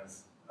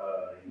difference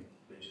in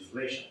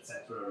legislation,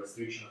 etc.,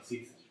 restriction of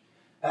citizenship.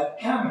 But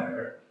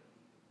Kammerer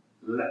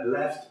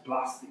left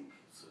plastic,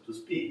 so to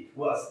speak,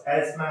 was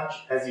as much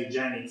as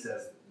eugenics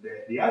as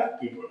the other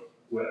people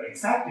were,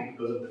 exactly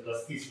because of the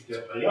plasticity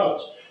of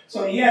biology.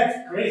 So he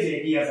had crazy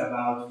ideas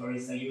about, for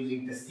instance,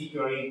 using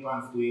testicular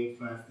implants to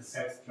influence the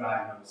sex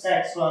drive of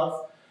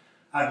homosexuals,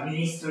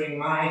 administering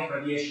mild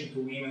radiation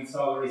to women's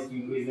ovaries to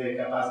increase their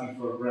capacity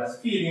for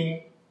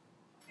breastfeeding.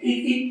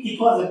 It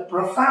was a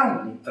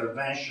profound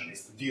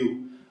interventionist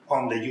view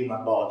on the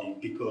human body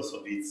because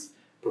of its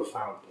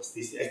profound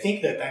plasticity. I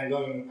think that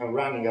I'm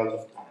running out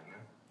of time.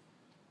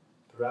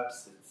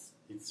 Perhaps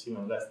it's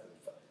even less than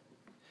 5.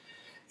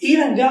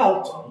 Even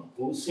Galton,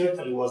 who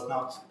certainly was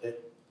not a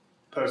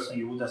person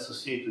you would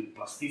associate with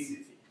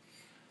plasticity,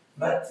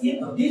 but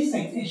this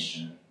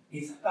citation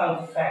is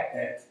about the fact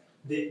that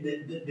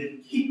the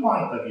key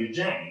point of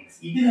eugenics,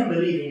 he didn't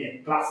believe in a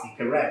plastic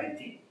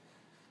heredity,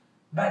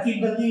 but he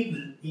believed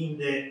in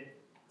the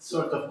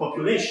sort of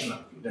populational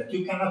view, that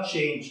you cannot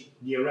change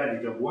the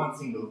heredity of one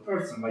single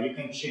person, but you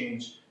can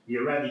change the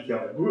heredity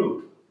of a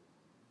group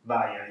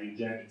by a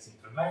eugenics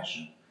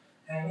intervention.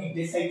 And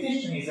the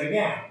citation is,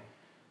 again,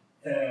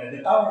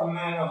 the power of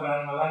man over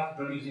animal life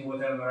producing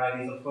whatever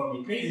varieties of form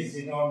it pleases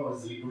is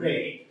enormously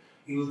great.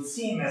 It would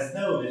seem as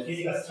though the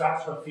physical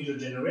structure of future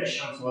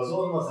generations was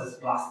almost as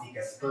plastic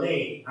as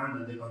clay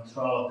under the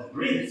control of the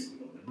breeders'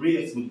 wheel. The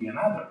breeders would be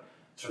another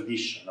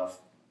tradition of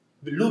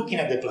looking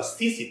at the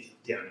plasticity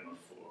of the animal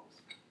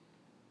forms.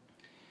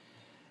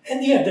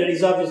 And yet there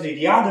is obviously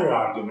the other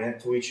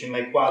argument, which in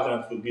my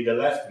quadrant would be the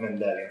left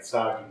Mendelian's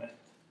argument.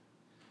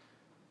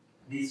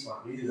 This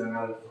is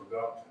another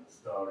forgotten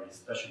story,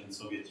 especially in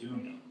Soviet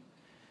Union.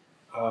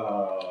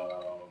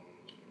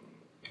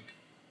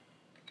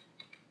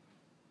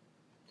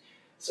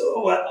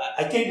 So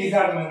I take this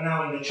argument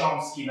now in the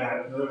Chomsky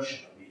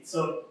version of it.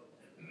 So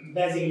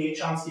basically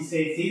Chomsky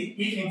says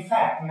if in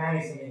fact man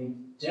is an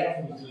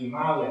indefinitely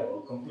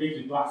malleable,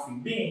 completely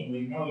plastic being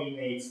with no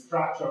innate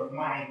structure of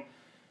mind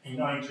and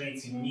no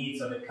intrinsic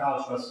needs of the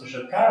cultural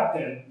social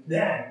character,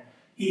 then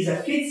he is a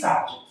fit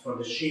subject for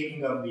the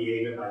shaping of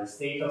behavior by the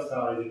state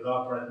authority, the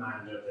corporate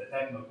manager, the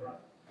technocrat,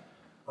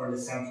 or the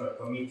central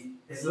committee.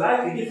 A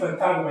slightly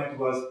different argument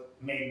was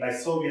made by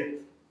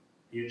Soviet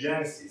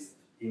eugenicists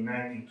in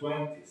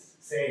 1920s,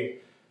 saying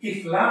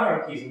if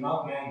Lamarckism,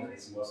 not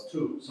Mendelism, was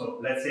true, so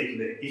let's say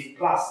today, if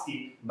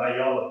plastic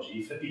biology,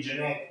 if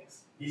epigenetics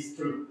is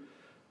true,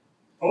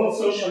 all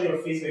socially or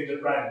physically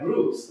deprived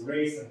groups,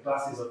 race and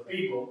classes of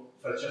people,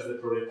 such as the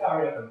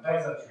proletariat and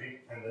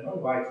peasantry and the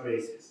non-white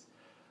races,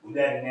 who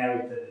then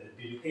inherited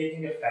the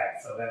debilitating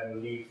effects of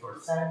having lived for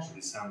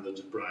centuries under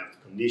deprived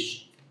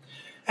conditions.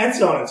 And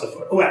so on and so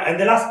forth. Well, and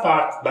the last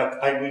part, but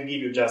I will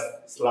give you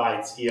just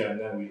slides here and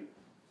then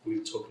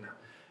we'll talk now.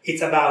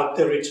 It's about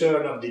the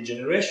return of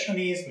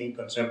degenerationism in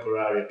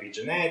contemporary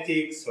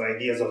epigenetics, so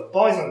ideas of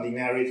poisoned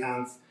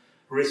inheritance,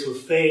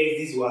 resurface.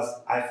 This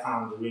was, I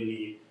found,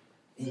 really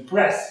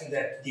impressive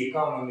that The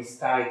Economist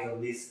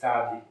titled this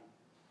study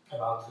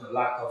about the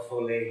lack of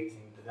folate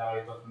in the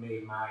diet of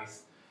male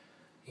mice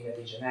in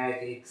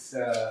epigenetics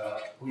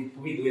with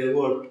the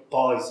word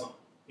poison.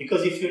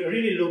 Because if you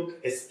really look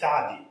at a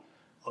study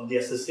of the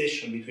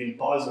association between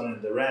poison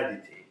and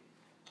heredity,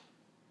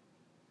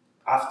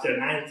 after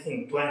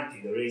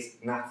 1920 there is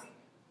nothing.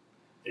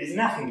 There is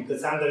nothing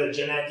because under a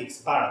genetics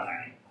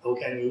paradigm, how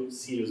can you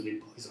seriously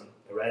poison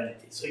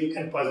heredity? So you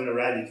can poison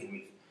heredity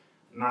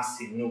with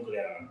massive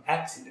nuclear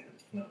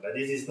accident, but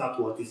this is not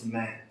what is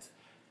meant.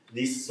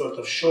 This sort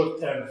of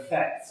short-term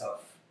effects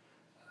of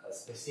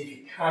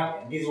specific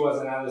habit. This was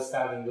another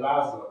study in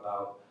Glasgow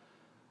about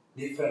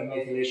different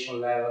methylation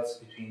levels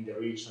between the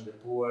rich and the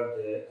poor,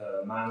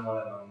 the manual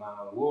and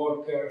non-manual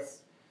workers,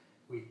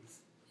 with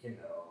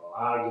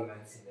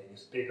arguments in the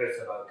newspapers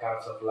about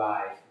counts of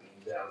life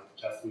being dealt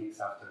just weeks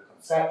after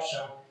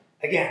conception.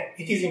 Again,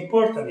 it is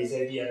important, this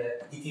idea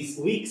that it is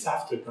weeks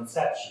after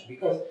conception,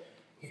 because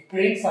it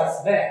brings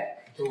us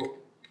back to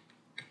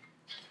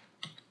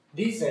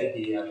this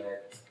idea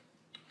that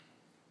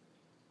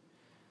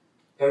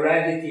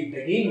heredity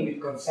begins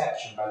with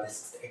conception, but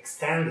it's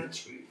extended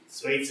to it.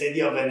 So it's the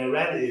idea of an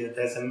heredity that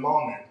has a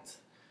moment.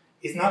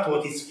 It's not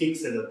what is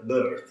fixed at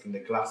birth in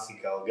the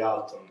classical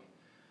Galton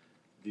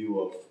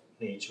view of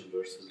nature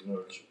versus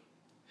nurture.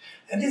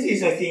 And this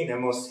is, I think, the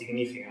most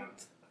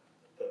significant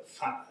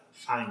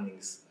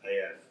findings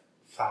I have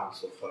found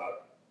so far.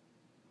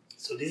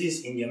 So this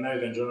is in the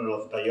American Journal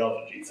of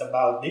Biology. It's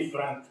about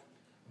different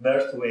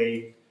birth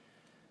weight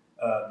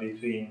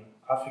between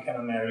African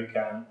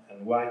American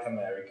and white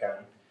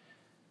American,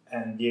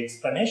 and the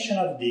explanation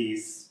of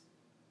this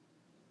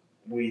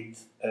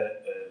with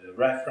a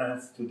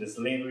reference to the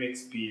slavery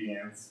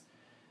experience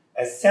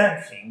as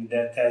something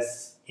that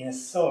has, in a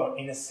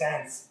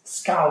sense,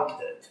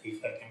 sculpted,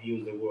 if I can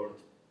use the word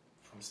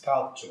from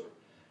sculpture,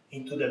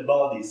 into the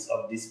bodies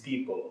of these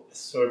people a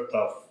sort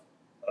of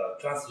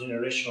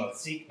transgenerational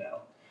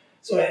signal.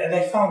 So, and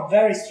I found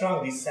very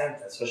strong this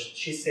sentence. So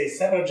she says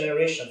several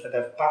generations that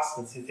have passed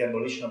since the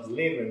abolition of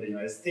slavery in the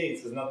United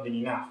States has not been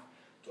enough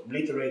to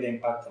obliterate the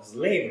impact of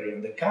slavery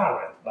on the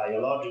current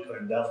biological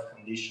and health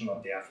condition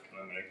of the African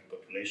American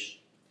population.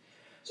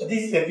 So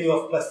this is a view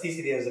of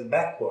plasticity as a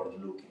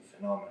backward-looking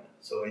phenomenon.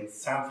 So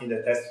it's something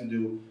that has to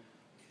do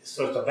with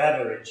sort of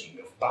averaging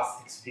of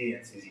past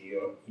experiences in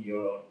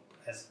your own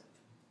present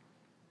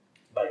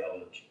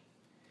biology.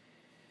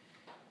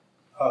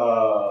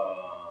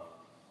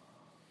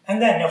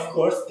 And then, of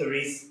course, there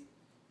is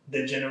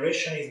the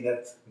generationism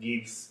that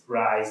gives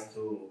rise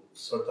to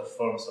sort of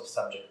forms of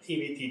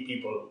subjectivity,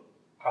 people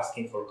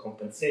asking for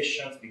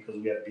compensations because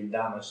we have been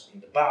damaged in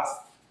the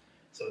past.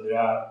 So there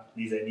are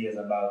these ideas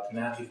about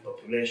native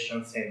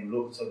populations saying,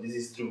 look, so this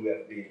is true, we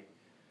have been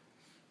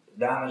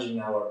damaging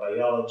our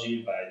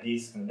biology by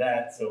this and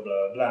that, so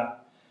blah, blah, blah.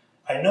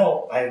 I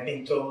know, I've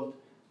been told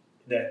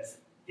that,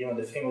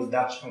 the famous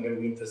Dutch Hunger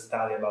Winter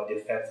study about the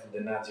effects of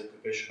the Nazi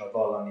occupation of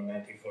Holland in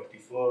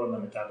 1944 on the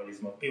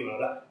metabolism of people, blah,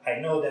 blah.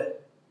 I know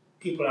that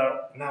people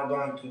are now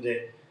going to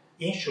the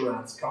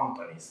insurance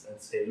companies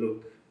and say,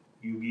 look,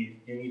 you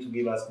need to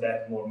give us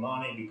back more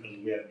money because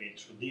we have been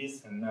through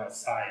this and now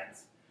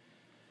science.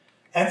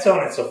 And so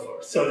on and so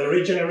forth. So the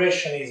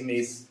regenerationism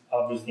is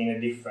obviously in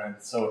a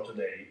different sort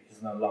today.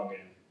 It's no longer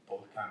in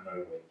Paul Campbell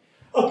way.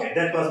 Okay,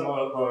 that was more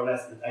or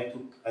less that I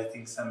took, I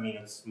think, some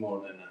minutes more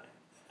than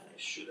I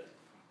should have.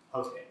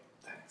 Okay.